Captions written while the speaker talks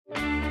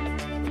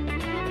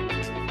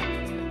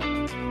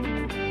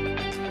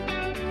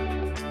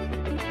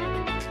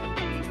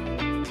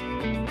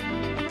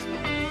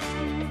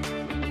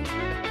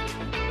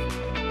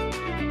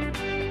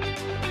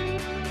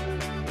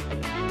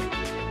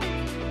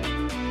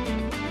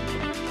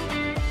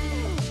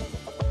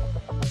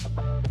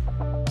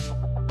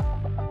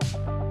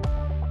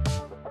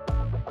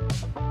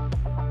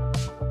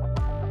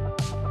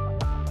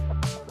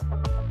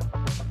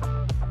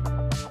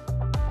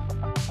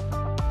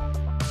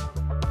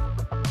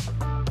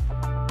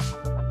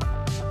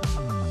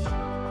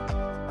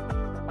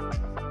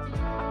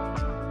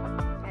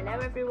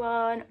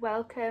everyone,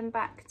 welcome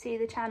back to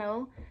the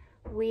channel.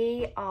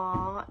 We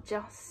are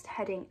just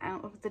heading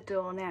out of the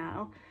door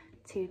now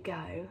to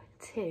go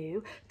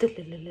to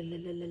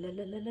Disneyland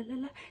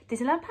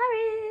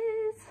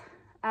Paris.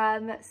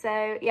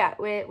 So yeah,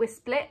 we're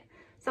split.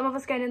 Some of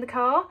us going in the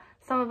car,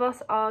 some of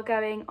us are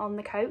going on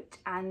the coach,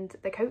 and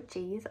the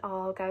coachies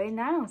are going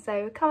now,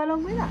 so come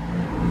along with us.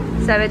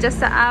 So we're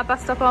just at our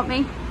bus stop, aren't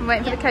we? We're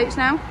waiting for the coach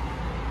now.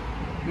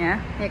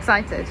 Yeah, you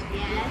excited?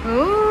 Yeah.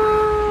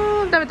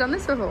 Ooh, I've never done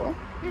this before.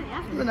 No, you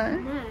haven't.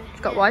 No. It's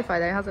got Wi-Fi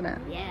though, hasn't it?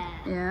 Yeah.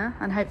 Yeah,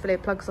 and hopefully a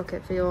plug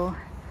socket for your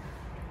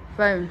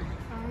phone.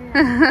 Oh,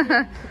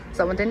 yeah.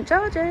 Someone didn't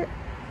charge it.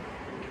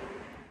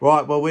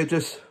 Right, well we're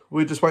just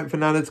waiting for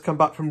Nana to come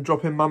back from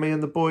dropping Mummy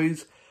and the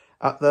boys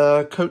at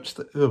the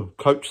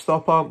coach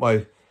stop, aren't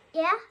we?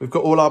 Yeah. We've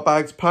got all our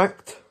bags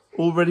packed,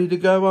 all ready to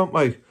go, aren't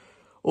we?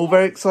 All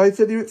very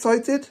excited. Are you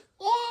excited?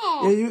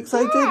 Yeah. Are you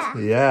excited?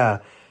 Yeah. Yeah.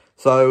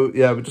 So,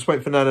 yeah, we're just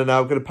waiting for Nana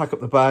now. We're going to pack up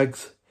the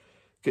bags,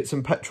 get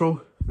some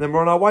petrol, and then we're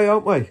on our way,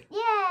 aren't we?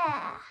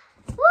 Yeah.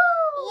 Woo!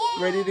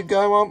 Yeah. Ready to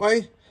go, aren't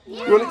we?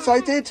 Yeah. You all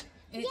excited?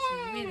 It's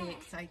really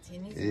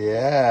exciting, isn't it?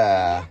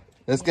 Yeah.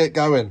 Let's get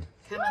going.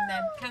 Come on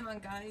then. Come on,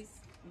 guys.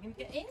 You going to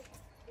get in?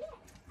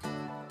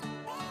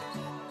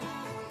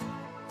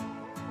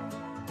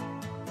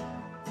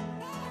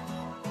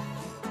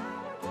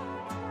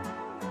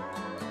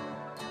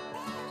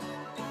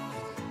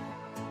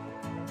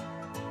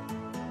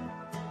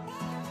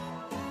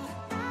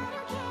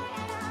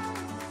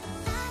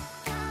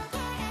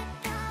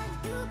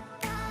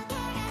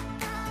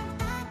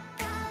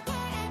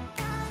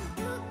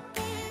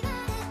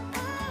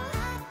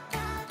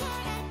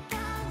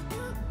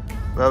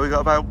 Well, we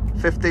got about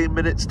 15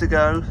 minutes to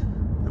go.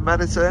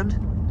 Madison,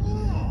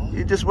 yeah.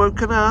 You just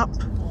woken up?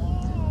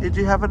 Yeah. Did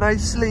you have a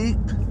nice sleep?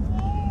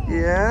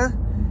 Yeah.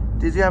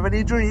 Did you have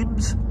any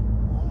dreams? Yeah.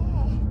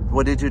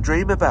 What did you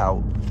dream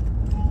about?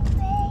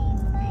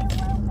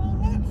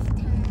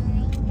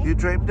 You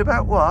dreamed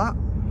about what?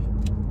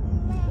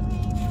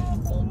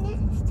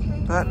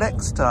 About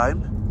next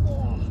time?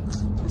 Yeah.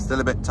 You're still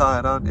a bit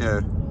tired, aren't you?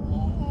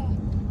 Yeah.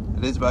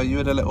 And Isabel, you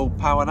had a little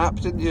power nap,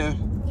 didn't you?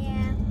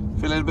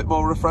 Feeling a bit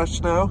more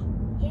refreshed now?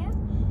 Yeah.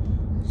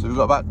 So we've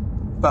got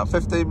about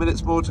 15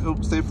 minutes more to go.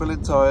 Still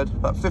feeling tired.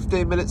 About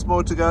 15 minutes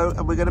more to go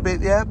and we're going to be at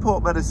the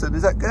airport, Madison.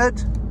 Is that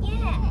good?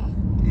 Yeah.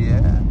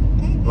 Yeah.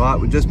 Right,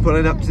 we're just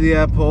pulling up to the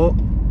airport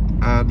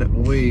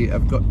and we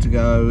have got to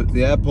go.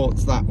 The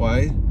airport's that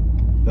way,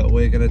 but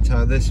we're going to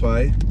turn this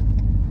way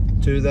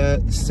to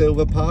the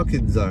silver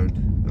parking zone.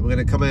 And we're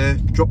going to come here,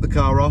 drop the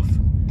car off,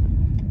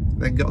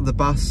 then get on the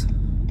bus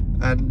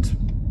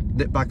and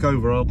nip back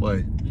over, aren't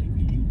we?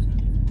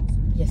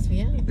 Yes,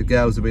 we are. The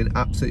girls have been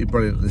absolutely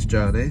brilliant on this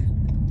journey.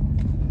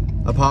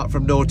 Apart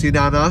from naughty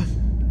Nana,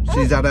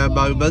 she's had her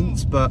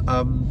moments, but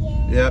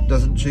yeah,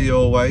 doesn't she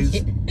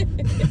always?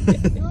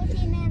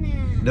 Naughty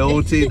Nana.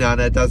 Naughty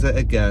Nana does it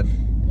again.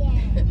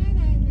 Yeah,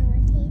 Nana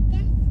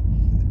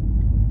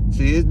naughty.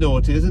 She is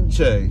naughty, isn't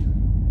she?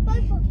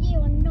 Both of you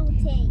are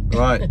naughty.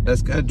 Right,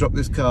 let's go and drop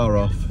this car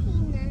off.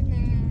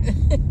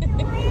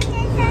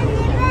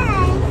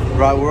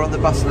 Right, we're on the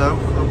bus now,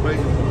 aren't we?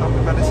 Aren't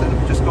we, Madison?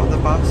 We've just got on the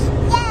bus.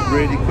 Yeah.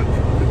 Really quick,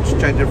 just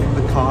changing from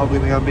the car. We're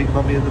going to go meet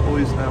Mummy and the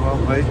boys now,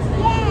 aren't we?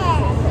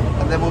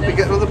 Yeah. And then we'll be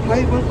getting on the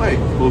plane, won't we?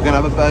 We're going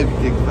to have a Burger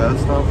King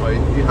first, aren't we?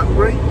 Are you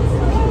hungry?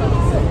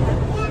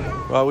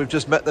 Yeah. Well, we've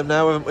just met them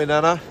now, haven't we,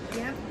 Nana?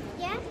 Yeah.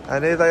 Yeah.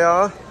 And here they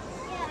are.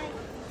 Yeah.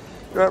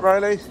 You right,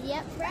 Riley?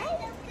 Yep. Right,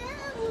 let's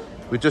go.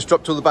 We just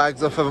dropped all the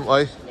bags off, haven't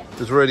we? Yeah. It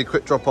was a really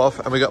quick drop off,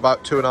 and we got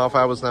about 2.5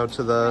 hours now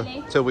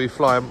to till we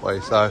fly, haven't we?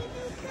 So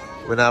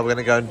we're going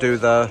to go and do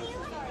the,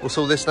 what's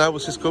all this now?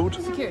 What's this called?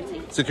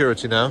 Security.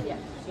 Security now. Yeah.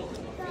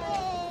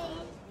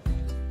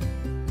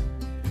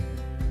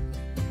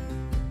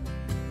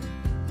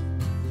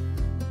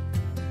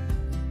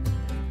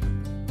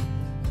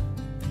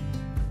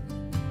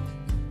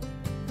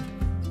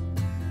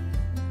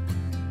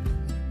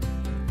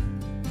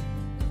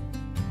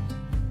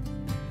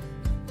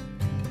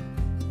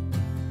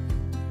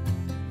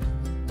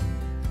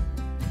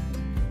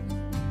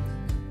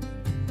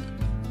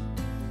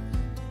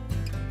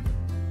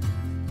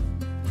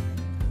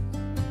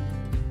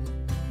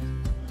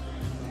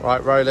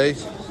 Right, Riley,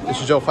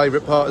 this is your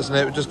favourite part, isn't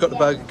it? We've just got the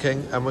Burger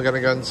King and we're going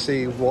to go and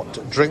see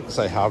what drinks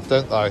they have,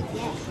 don't they?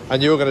 Yeah.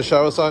 And you're going to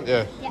show us, aren't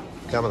you? Yeah.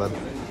 Come on then.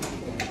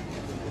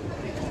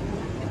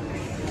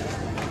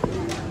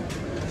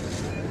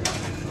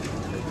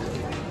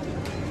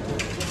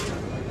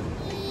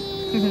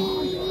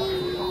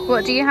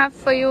 What do you have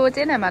for your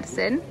dinner,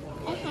 Madison?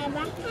 I have a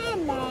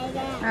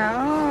hamburger.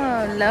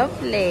 Oh,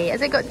 lovely.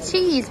 Has it got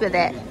cheese with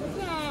it?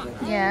 Yeah.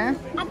 Yeah.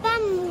 A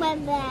bun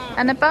with it.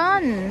 And a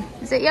bun.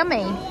 Is it yummy?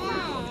 Yeah.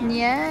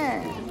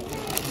 Yeah.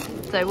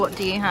 So what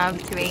do you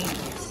have to eat?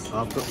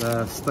 I've got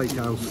the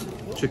steakhouse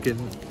chicken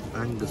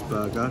Angus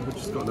burger, which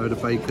has got a load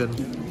of bacon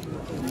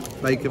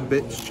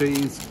bits,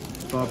 cheese,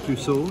 barbecue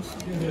sauce.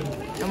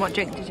 And what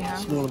drink did you have?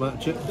 Small amount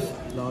of chips,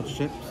 large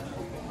chips.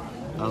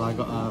 And I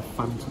got a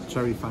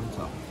cherry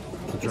Fanta.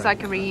 It's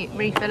like a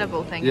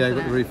refillable thing. Yeah, isn't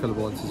you've got the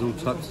refillable ones. There's all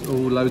types, all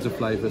loads of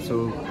flavours.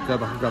 So we'll go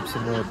back and grab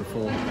some more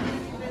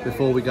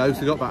before we go. So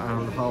we've got about an hour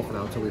and a half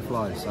now until we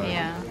fly. So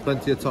yeah,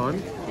 plenty of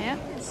time. Yeah.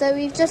 So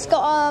we've just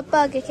got our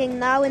Burger King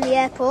now in the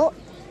airport,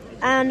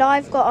 and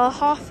I've got a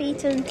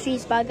half-eaten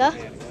cheeseburger,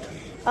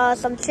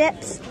 some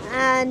chips,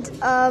 and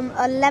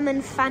a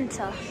lemon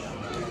Fanta.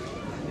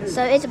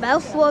 So Isabel,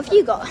 what have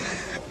you got?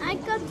 I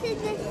got the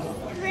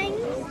string.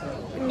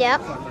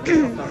 Yep.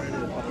 And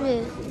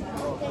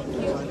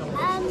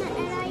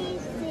I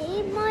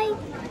see my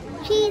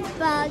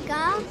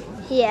cheeseburger.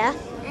 Yeah.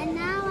 And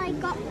now I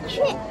got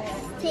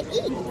chips to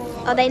eat.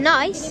 Are they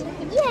nice?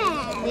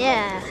 Yeah.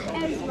 Yeah.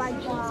 There's my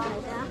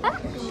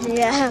cheeseburger.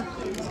 Yeah.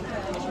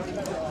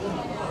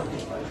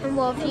 And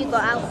what have you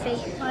got, Alfie?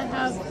 I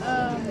have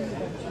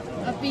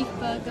a beef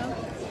burger,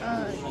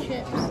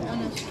 chips,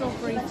 and a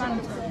strawberry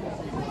Fanta.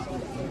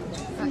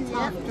 That's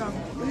half drunk.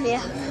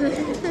 Yeah.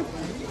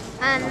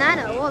 And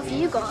Nana, what have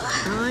you got?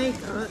 I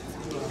got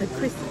a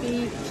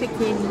crispy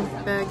chicken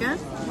burger.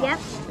 Yep.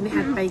 And it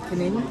had bacon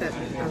in, but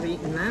I've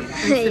eaten that. And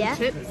some Yeah.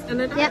 chips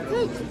and a Yep.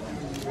 Coke.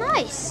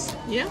 Nice.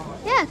 Yeah.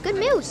 Yeah, good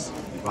meals.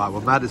 Right,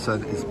 well,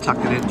 Madison is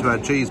tucking into her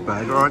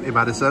cheeseburger, aren't you,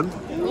 Madison?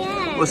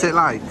 Yeah. What's it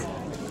like?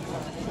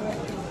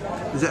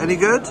 Is it any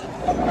good?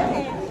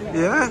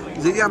 Yeah?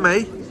 Is it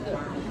yummy?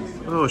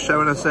 Oh,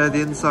 showing us there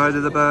the inside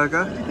of the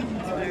burger.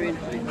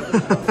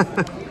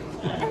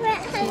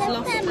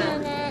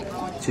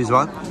 She's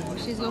what?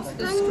 She's lost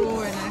the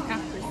straw in her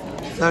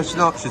Capri. No, she's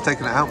not. She's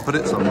taken it out and put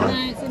it somewhere.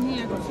 No, it's in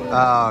here.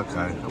 Ah,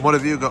 okay. And what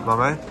have you got,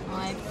 Mummy?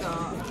 I've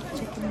got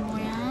chicken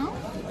royale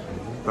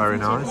Very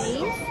nice.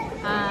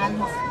 and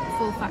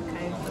full fat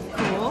Coke,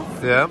 of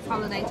course. Yeah.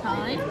 Holiday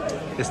time.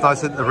 It's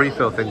nice that the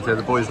refill things here.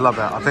 The boys love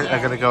it. I think they're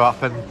going to go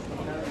up and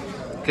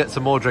get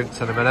some more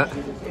drinks in a minute,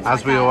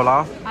 as we all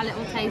are. A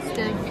little taste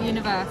of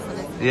Universal.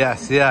 Isn't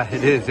Yes, yeah,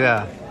 it is,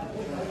 yeah.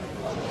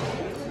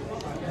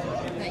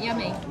 it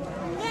yummy?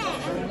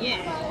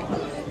 Yeah.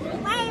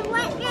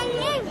 What do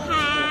you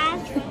have?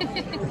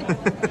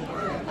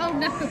 Oh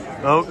no.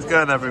 Oh, it's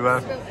going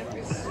everywhere.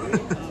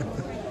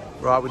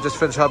 Right, we just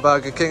finished our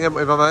Burger King, haven't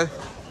we, Mummy?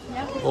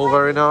 Yep. All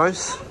very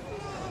nice.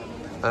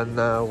 And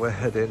now we're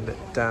heading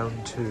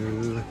down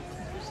to...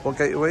 What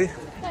gate are we?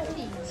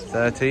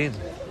 13.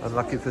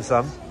 Unlucky for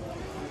some.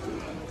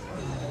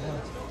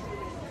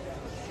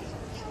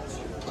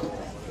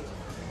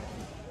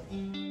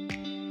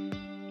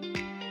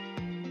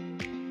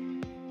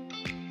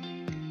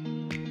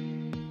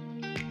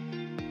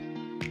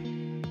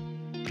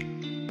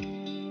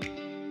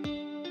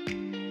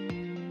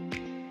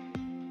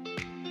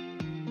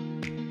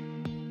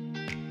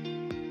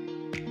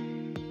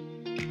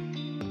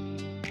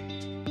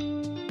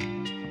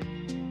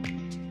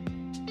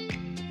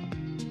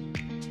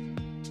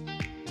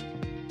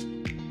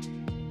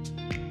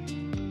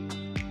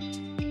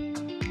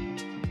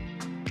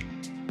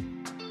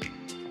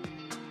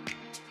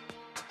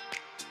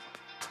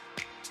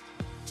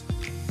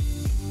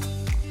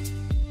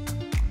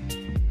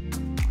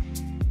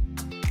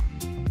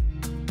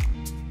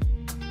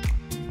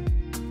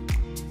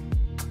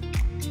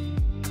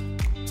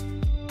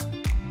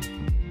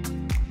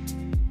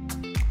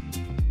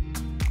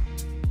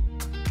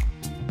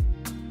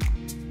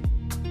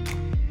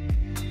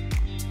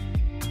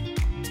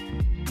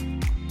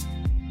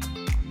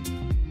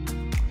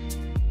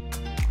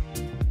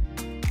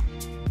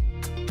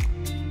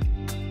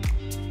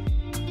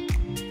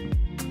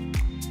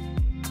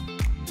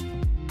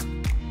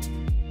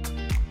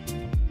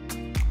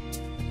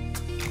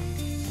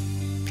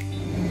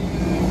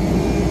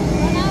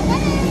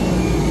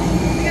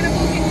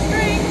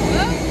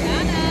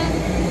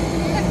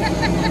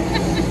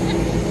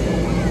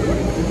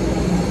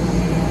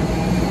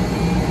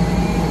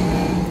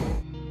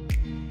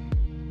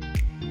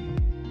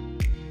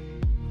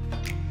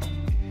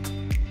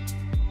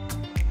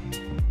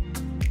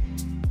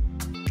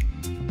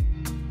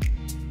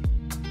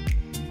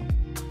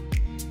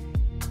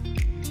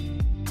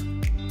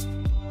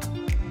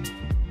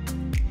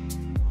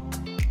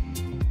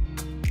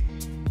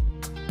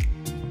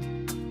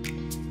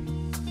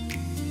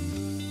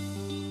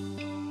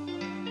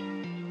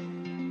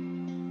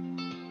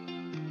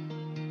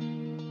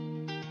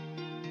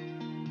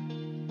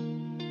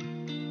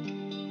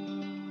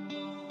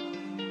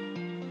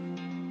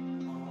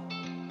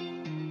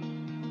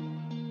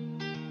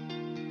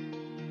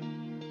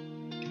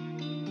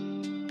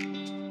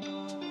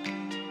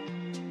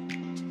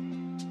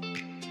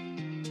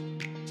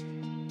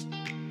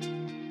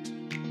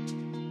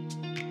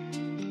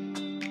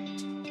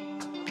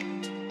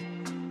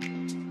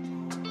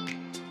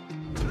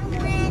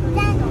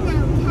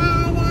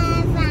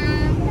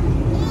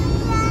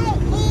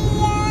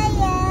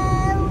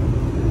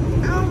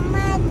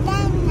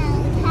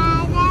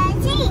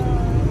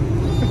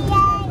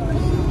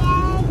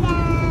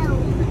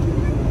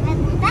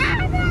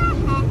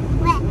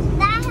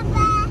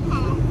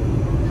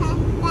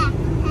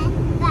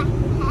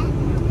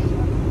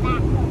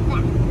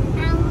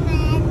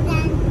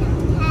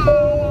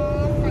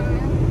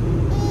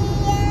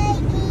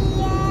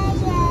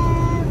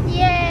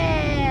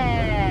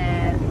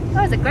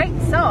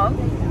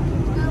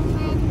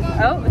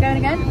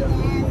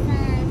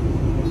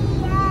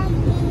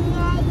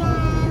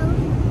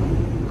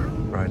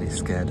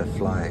 scared of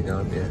flying,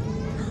 aren't you?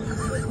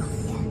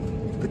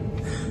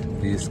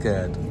 Are you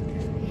scared?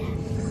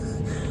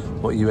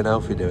 What are you and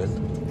Alfie doing?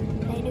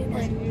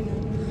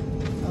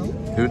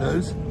 Who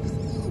knows?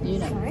 You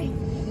know. Sorry.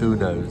 Who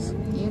knows?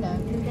 You know.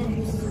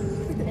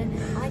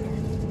 I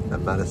know.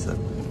 And Madison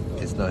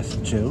is nice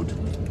and chilled.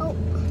 Oh.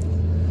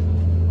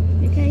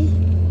 Okay.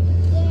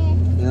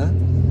 Yeah?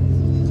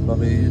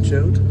 Mummy, are you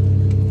chilled?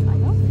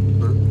 Kind of.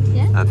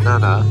 Yeah. And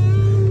Nana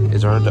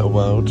is her own little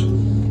world.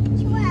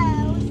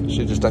 Well.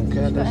 She just don't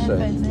care, does she?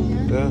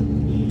 Yeah.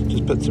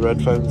 Just puts her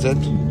headphones in.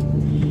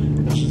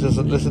 And she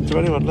doesn't listen to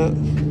anyone, look.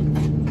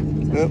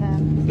 Yep.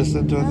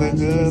 Listen to her thing.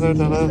 Yeah, no,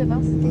 Nana.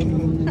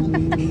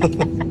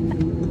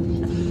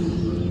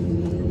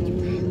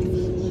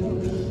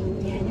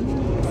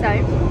 So,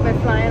 we're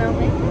flying, aren't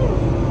we?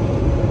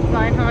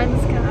 Flying home.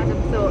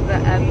 Adam thought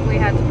that we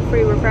had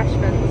free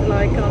refreshments,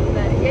 like on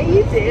the... Yeah,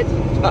 you did.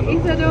 He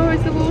said, oh,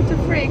 is the water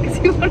free? Because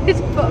he wanted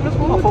to put on a I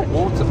water. thought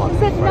water might I be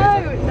said, free. no,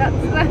 that's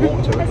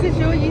Water,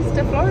 your used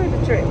to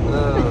Florida trip.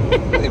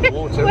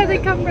 Water. Where they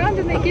come round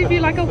and they give you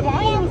like a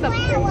wine or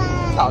something.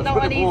 Oh,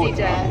 Not an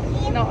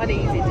EasyJet. Not an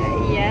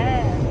EasyJet,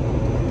 yeah.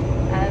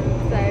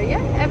 So,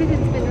 yeah,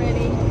 everything's been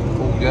really...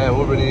 Yeah,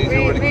 all really easy,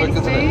 all really quick,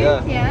 isn't it?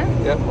 Yeah.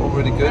 Yeah, all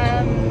really good.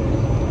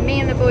 Me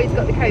and the boys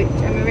got the coach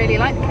and we really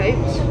liked the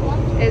coach.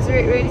 It was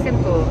really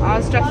simple. I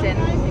was stressing,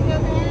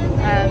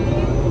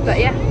 but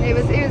yeah, it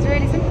was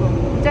really simple.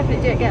 We'll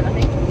definitely do it again, I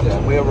think. Yeah,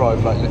 we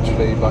arrived like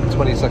literally like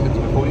 20 seconds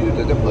before you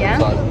did, didn't we? Yeah.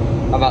 So,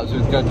 and that was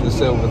going to the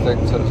silver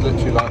thing, so it was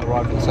literally like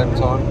arrived at the same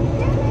time.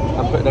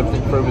 And putting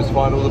everything through was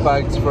fine, all the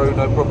bags through,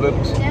 no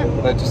problems. Yeah.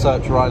 They had to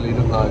search Riley,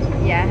 didn't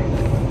they? Yeah.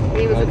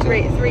 He was a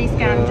three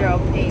scan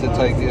job. He to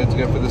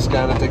go for the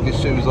scan and take his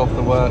shoes off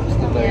the works,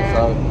 didn't they? Yeah.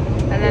 So,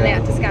 and then they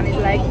had to scan his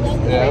legs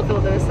because they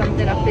thought there was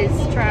something up his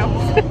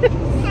trousers.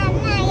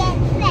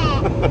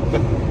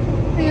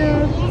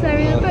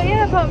 But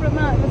yeah, apart from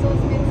that, it was all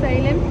smooth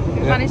sailing.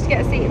 We managed to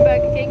get a seat at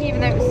Burger King, even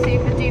though it was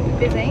super duper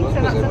busy.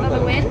 So that's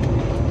another win.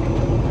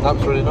 That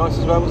was really nice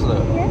as well, wasn't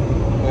it? Yeah.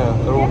 Yeah,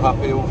 they're all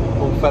happy,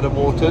 all fed and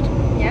watered.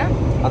 Yeah.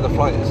 And the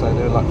flight is saying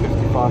they're like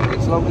 55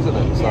 minutes long, isn't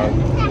it? So,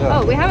 yeah.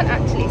 Oh, we haven't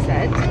actually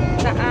said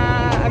that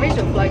our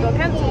original flight got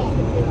cancelled.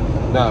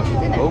 No.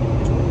 Didn't it? Oh.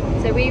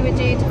 So we were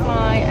due to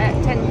fly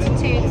at 10 to 2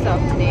 this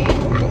afternoon,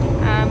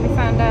 and we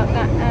found out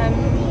that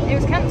it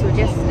was cancelled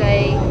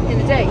yesterday in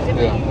the day, didn't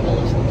we?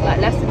 Like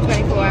less than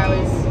 24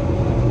 hours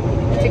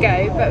to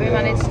go, but we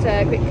managed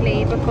to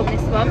quickly book on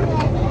this one.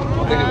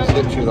 I think it was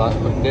literally like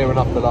near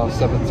enough the last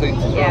 17th as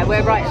well. Yeah,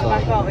 we're right at the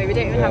back, aren't we? We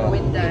don't even have a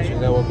window. Literally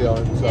no one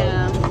behind, so.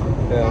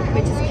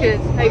 Which is good.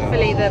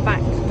 Hopefully the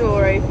back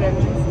door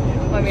opens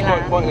when we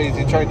land. Quite an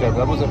easy changeover.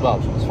 That wasn't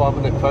much. It was 5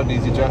 minute phone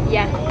EasyJet.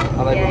 Yeah.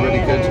 And they were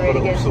really good. Got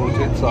it all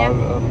sorted. So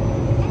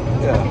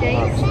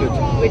that's good.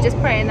 We're just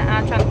praying that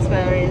our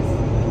transfer is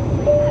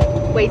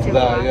waiting for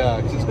us. Yeah,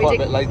 because it's quite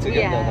a bit late to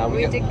get there now.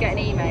 We did get an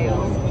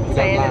email we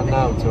saying don't land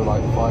now until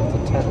like 5 to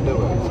 10, do we?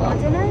 So. I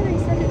don't know. They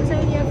said it was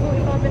only a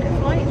 45-minute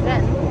flight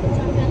then.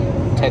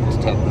 10 to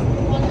 10 then.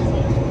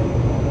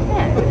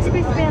 Yeah, it was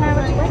supposed to be an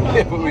hour 20.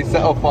 Yeah, but we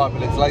set off 5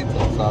 minutes later,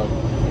 so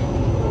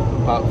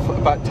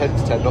about 10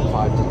 to 10, not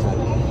 5 to 10.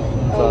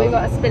 Oh, we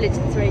got a spillage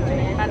that's raging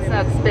in. That's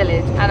not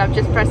spillage, and I've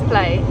just pressed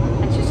play,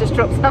 and she's just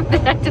dropped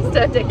something. I just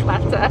heard it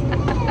clatter.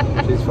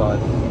 She's fine.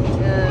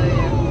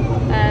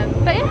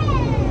 But yeah,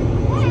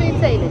 smooth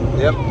sailing.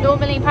 Yep.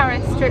 Normally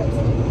Paris trips,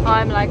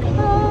 I'm like,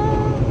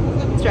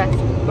 stressed,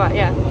 but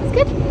yeah, it's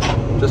good.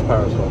 Just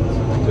Paris ones,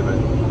 do we?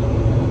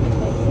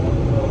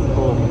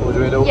 Or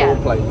doing all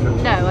plane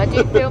trips? No, I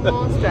do feel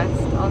more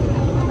stressed on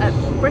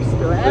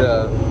Bristol.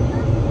 Yeah.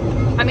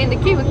 I mean, the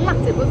queue was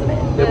massive, wasn't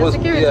it? The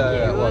security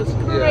queue was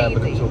crazy. Yeah,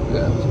 but it was all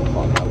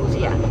fun, that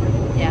wasn't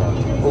it?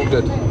 Yeah. All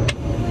good.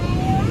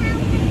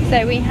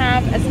 So we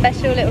have a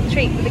special little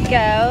treat for the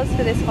girls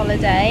for this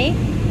holiday.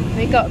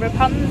 We got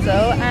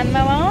Rapunzel and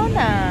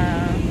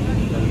Moana.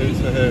 And who's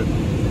for who?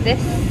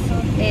 This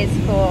is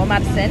for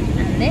Madison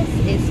and this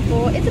is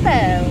for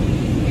Isabel.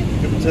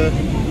 Give it to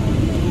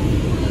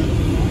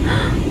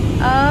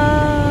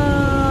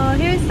Oh,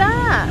 who's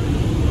that?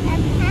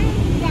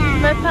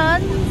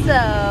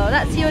 Rapunzel.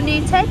 That's your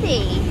new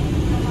teddy.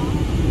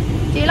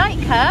 Do you like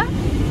her?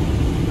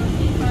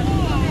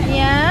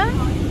 Yeah?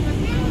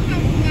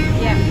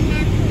 Yeah.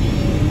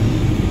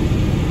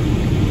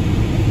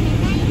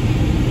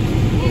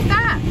 Who's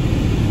that?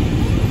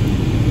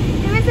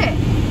 Who is it?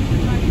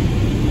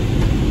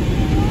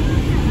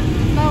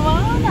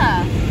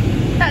 Moana.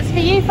 That's for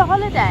you for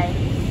holiday.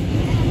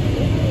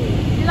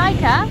 Do you like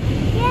her?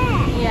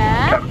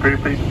 Yeah. Captain Crew,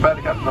 please prepare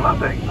to captain the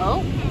landing.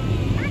 Oh,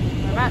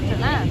 we're about to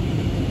land.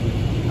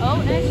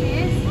 Oh, there she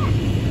is.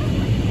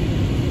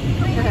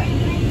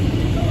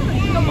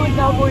 Come on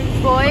now,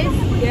 boys.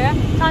 Yeah.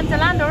 Time to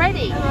land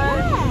already.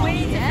 We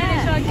need to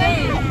finish our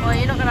game. Well,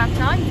 you're not going to have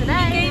time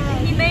today.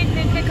 He made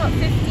me pick up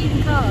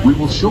 15 cars. We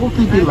will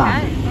shortly be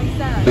landing.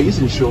 Please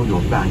ensure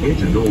your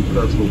baggage and all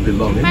personal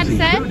belongings,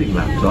 Madison? including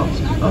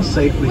laptops, are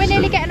safely We're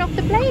nearly stowed. getting off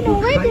the plane Your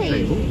tray already.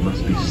 table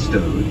must be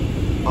stowed,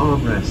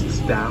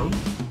 armrests down.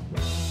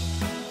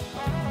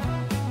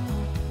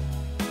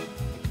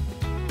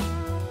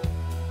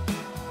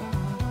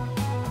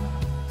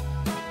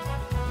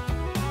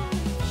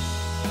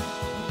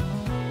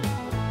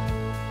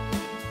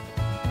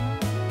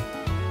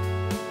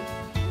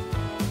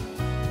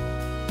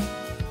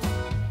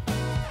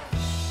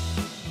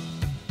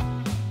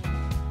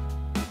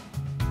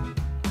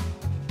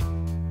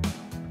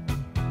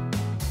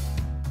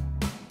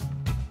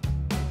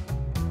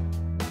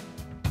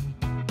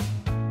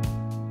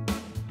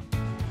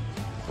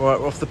 Right,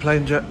 we're off the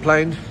plane.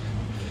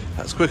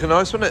 That's quick and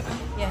nice, wasn't it?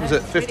 Yeah. Was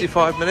it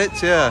 55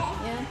 minutes? Yeah.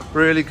 Yeah.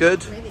 Really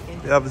good. Really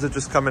good. The others are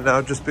just coming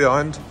now, just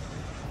behind.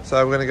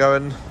 So we're going to go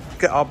and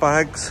get our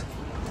bags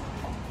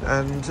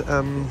and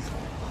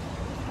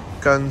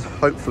go and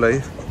hopefully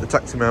the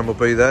taxi man will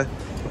be there,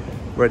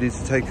 ready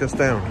to take us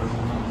down.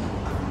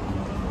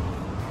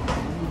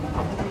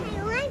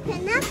 I want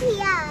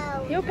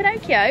Pinocchio. You're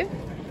Pinocchio?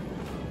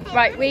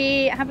 Right,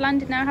 we have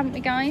landed now, haven't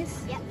we,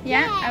 guys? Yep.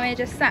 Yeah, and we're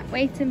just sat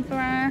waiting for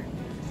our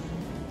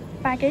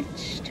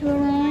baggage to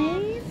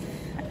arrive,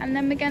 and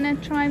then we're gonna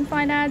try and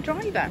find our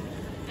driver.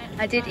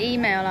 I did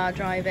email our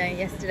driver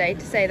yesterday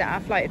to say that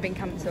our flight had been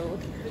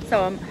cancelled,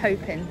 so I'm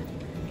hoping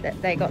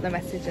that they got the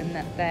message and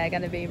that they're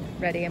going to be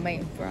ready and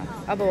waiting for us.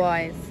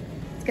 Otherwise,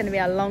 it's going to be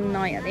a long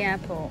night at the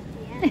airport.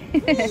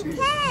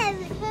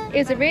 It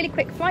was a really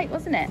quick flight,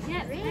 wasn't it?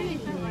 Yeah, really.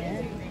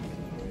 Yeah.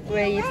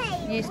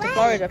 We're used to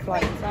Florida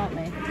flights, aren't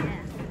we?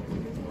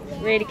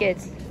 Really good.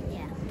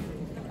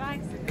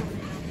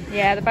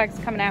 Yeah, the bag's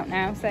coming out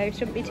now, so it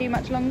shouldn't be too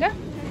much longer.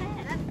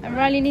 And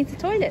Riley needs a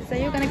toilet, so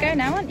you're going to go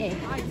now, aren't you?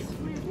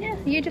 Yeah,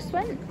 you just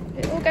went.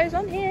 It all goes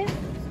on here.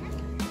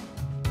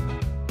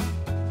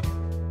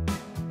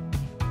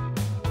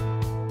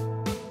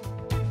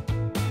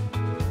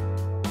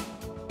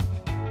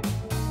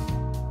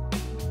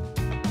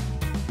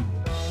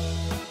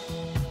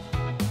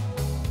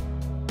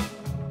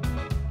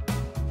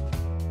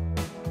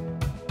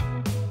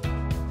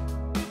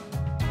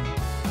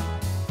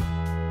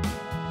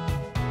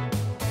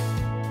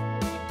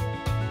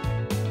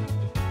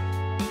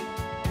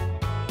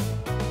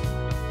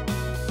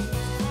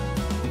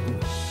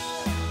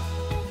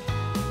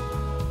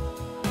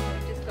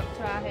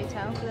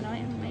 Hotel for the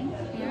night, haven't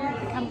we? Yeah,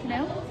 the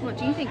Campanile. What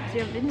do you think? Because you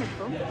haven't been here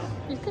before.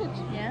 It's good.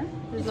 Yeah?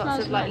 There's It lots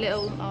smells of like nice.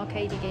 little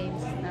arcadey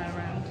games now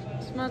around.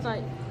 It smells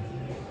like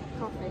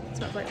coffee. It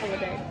smells like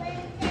holiday.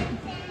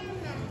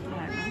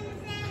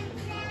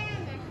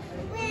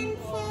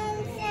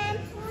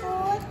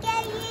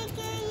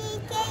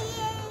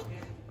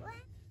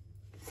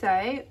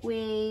 So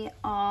we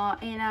are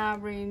in our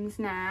rooms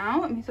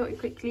now, and we thought we'd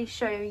quickly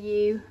show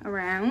you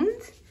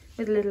around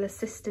with a little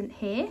assistant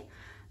here.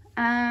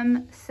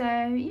 So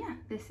yeah,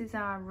 this is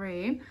our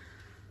room.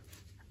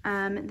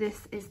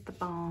 This is the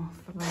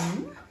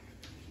bathroom.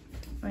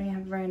 We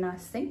have a very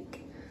nice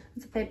sink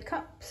and some paper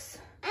cups.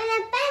 And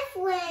a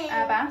bathroom.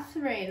 A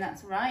bathroom,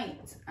 that's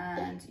right.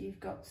 And you've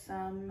got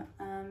some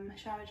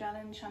shower gel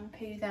and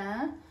shampoo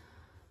there.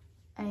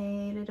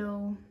 A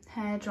little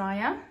hair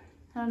dryer.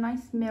 And a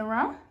nice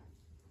mirror.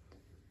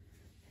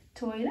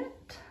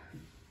 Toilet.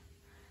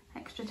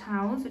 Extra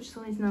towels, which is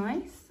always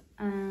nice.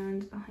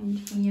 And behind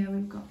here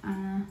we've got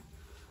our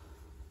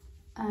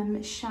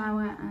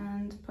shower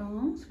and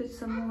bath with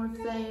some more of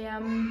the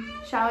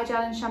shower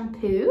gel and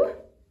shampoo.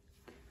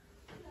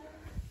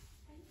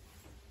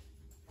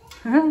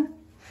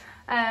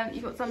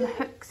 You've got some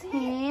hooks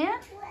here.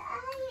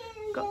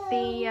 Got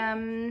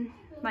the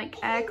like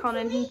aircon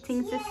and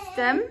heating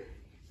system.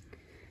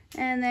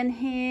 And then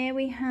here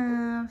we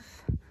have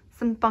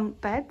some bunk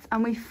beds,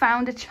 and we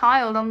found a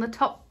child on the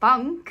top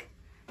bunk.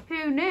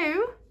 Who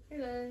knew?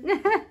 Hello.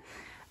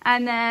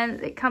 And then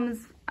it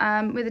comes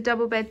with a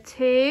double bed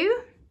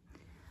too.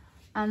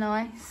 A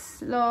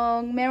nice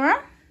long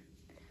mirror.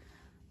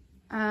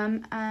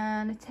 And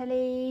a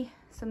telly.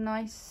 A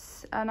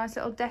nice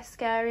little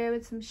desk area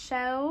with some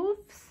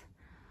shelves.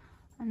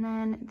 And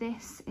then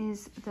this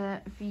is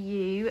the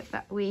view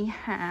that we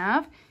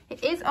have.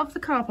 It is of the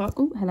car park.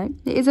 Oh, hello.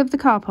 It is of the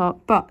car park,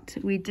 but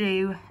we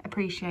do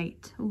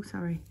appreciate... Oh,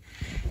 sorry.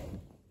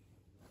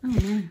 Oh,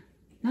 no.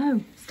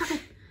 No, stop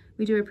it.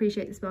 We do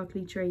appreciate the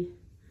sparkly tree,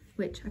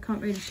 which I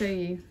can't really show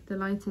you. The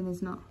lighting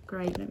is not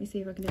great. Let me see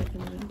if I can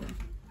open the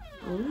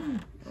window.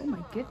 Oh my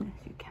goodness,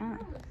 you can.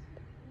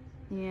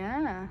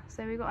 Yeah,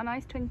 so we've got a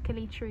nice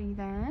twinkly tree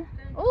there.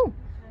 Oh,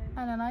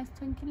 and a nice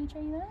twinkly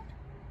tree there.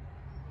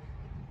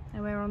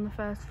 And we're on the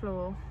first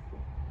floor.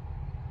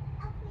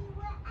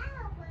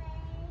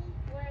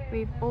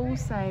 We've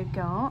also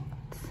got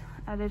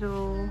a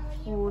little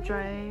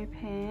wardrobe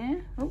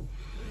here. Oh,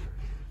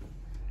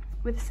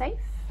 with a safe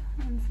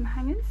and some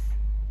hangers.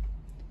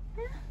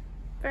 Yeah,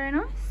 very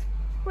nice.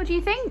 What do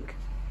you think?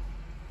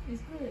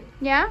 It's good.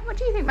 Yeah, what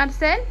do you think,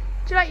 Madison?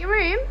 Do you like your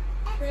room?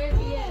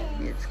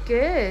 Trevian. It's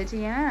good,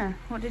 yeah.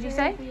 What did you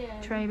say?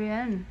 Trevian.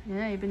 Trevian.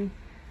 Yeah, you've been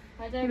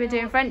You've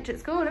doing French at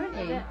school,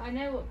 haven't you? I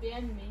know what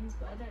bien means,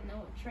 but I don't know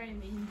what train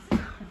means.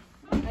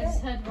 I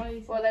just heard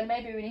rising. Well, then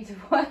maybe we need to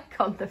work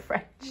on the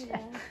French. Yeah.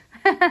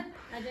 then.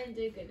 I don't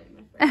do good at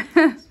my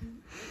French.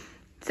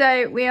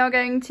 So we are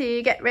going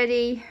to get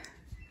ready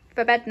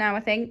for bed now, I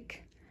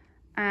think,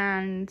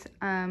 and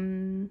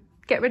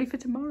get ready for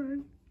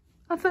tomorrow.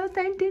 Our first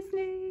day in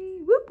Disney.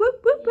 Whoop,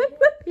 whoop, whoop, whoop,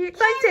 whoop. Are you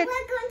excited? Yeah,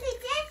 we're going to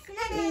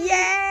Disney.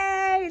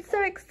 Yay! It's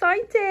so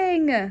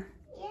exciting. Yeah.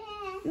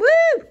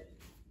 Woo!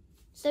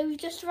 So we've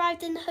just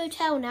arrived in the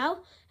hotel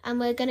now, and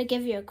we're going to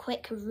give you a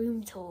quick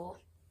room tour.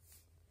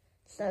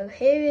 So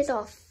here is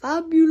our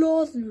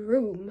fabulous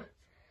room.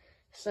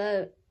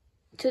 So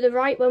to the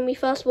right when we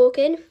first walk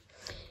in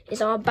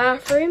is our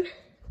bathroom.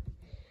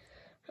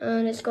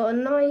 And it's got a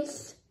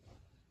nice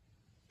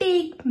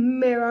big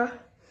mirror,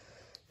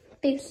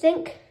 big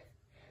sink,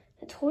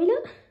 a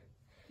toilet,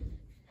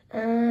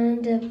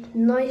 and a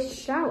nice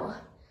shower.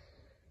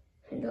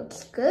 It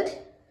looks good.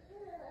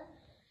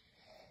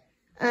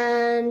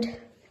 And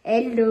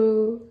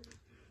hello.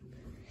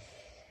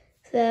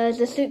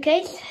 There's a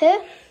suitcase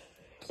here,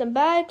 some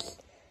bags,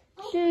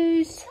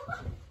 shoes,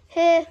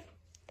 here,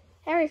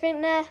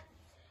 everything there.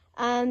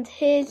 And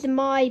here's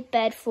my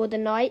bed for the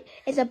night.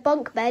 It's a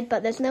bunk bed,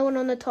 but there's no one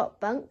on the top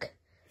bunk.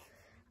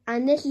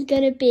 And this is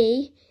going to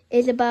be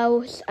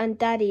Isabel's and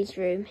Daddy's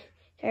room.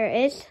 Here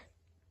it is.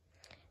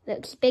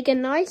 Looks big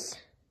and nice.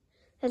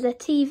 There's a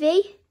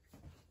TV.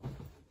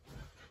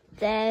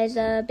 There's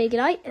a big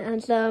light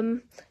and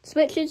some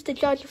switches to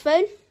charge your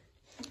phone.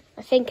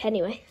 I think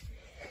anyway.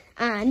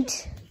 And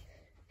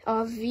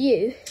our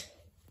view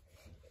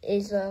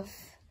is of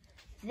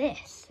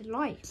this,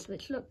 lights,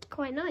 which looked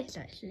quite nice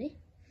actually.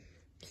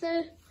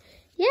 So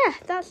yeah,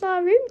 that's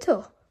our room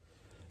tour.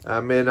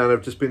 Me and Anna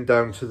have just been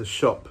down to the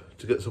shop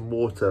to get some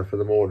water for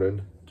the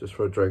morning, just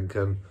for a drink,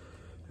 and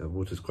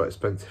water's quite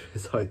expensive.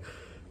 It's like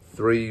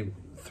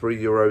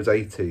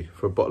 €3.80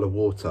 for a bottle of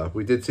water.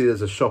 We did see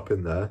there's a shop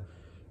in there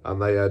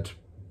and they had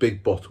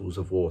big bottles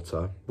of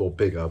water, or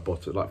bigger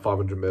bottles, like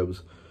 500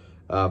 mils,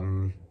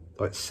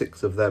 like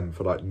 6 of them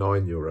for like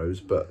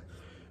 €9, but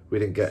we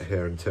didn't get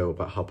here until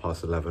about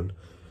 11:30.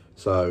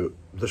 So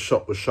the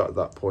shop was shut at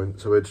that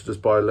point, so we had to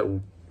just buy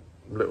little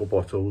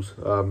bottles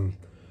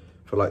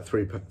for like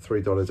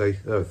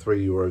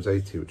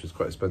 €3.80, which is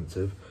quite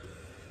expensive.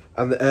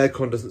 And the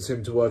aircon doesn't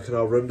seem to work in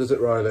our room, does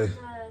it, Riley?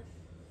 No.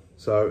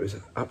 So it's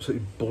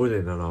absolutely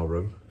boiling in our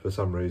room for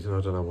some reason, I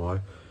don't know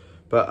why.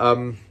 But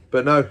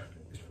no,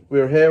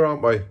 we're here,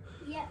 aren't we?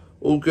 Yeah.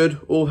 All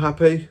good, all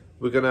happy.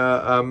 We're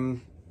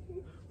gonna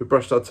we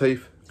brushed our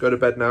teeth, go to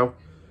bed now,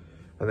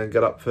 and then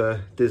get up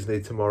for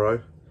Disney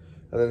tomorrow,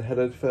 and then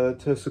headed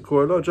to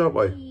Sequoia Lodge, aren't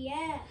we?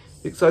 Yes.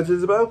 Excited,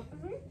 Isabel?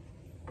 Mm-hmm.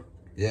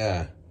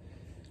 Yeah.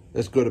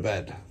 Let's go to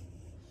bed.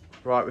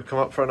 Right, we've come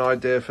up for an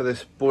idea for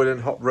this boiling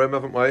hot room,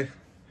 haven't we?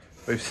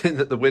 We've seen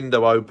that the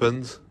window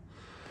opens.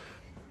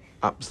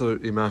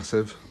 Absolutely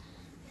massive.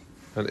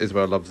 And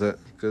Isabel loves it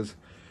because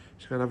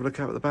she's going to have a look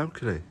out at the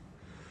balcony.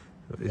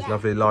 Got these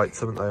lovely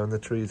lights, haven't they, on the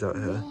trees out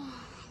here?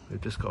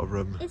 We've just got a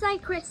room. It's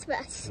like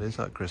Christmas. It is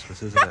like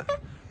Christmas, isn't it?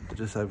 It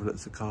just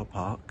overlooks the car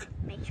park.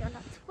 Make sure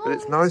not to fall. But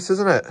it's nice,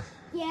 isn't it?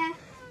 Yeah.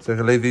 So we're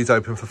going to leave these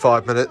open for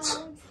 5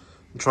 minutes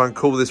and try and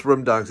cool this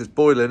room down because it's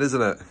boiling,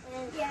 isn't it?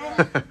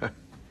 Yeah.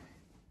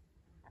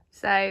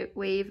 So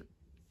we've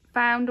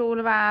found all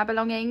of our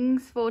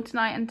belongings for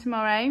tonight and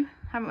tomorrow,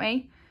 haven't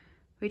we?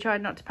 We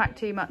tried not to pack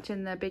too much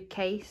in the big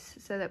case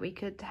so that we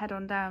could head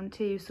on down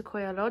to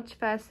Sequoia Lodge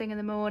first thing in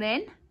the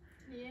morning.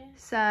 Yeah.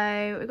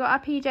 So we've got our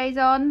PJs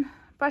on,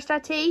 brushed our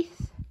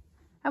teeth,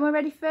 and we're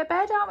ready for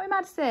bed, aren't we,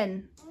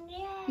 Madison?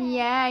 Yeah.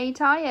 Yeah, are you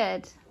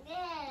tired?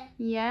 Yeah.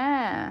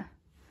 Yeah.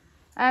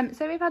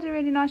 So we've had a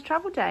really nice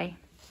travel day.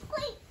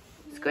 Squeak.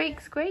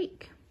 Squeak,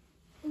 squeak.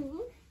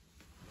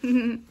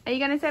 Mm-hmm. Are you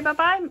going to say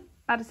bye-bye,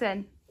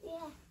 Madison?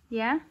 Yeah.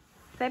 Yeah?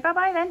 Say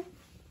bye-bye then.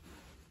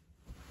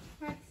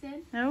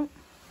 Madison. No.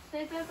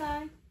 Say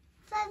bye-bye.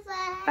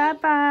 Bye-bye.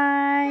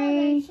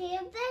 Bye-bye. See you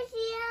in the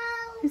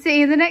video. See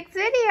you in the next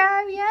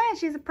video. Yeah,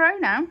 she's a pro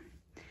now.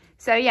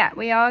 So yeah,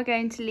 we are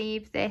going to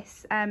leave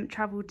this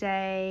travel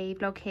day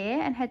vlog here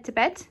and head to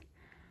bed.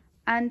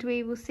 And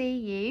we will see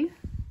you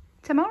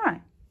tomorrow.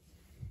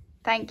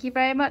 Thank you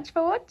very much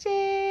for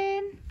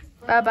watching.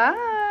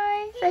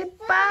 Bye-bye. Say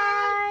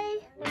bye.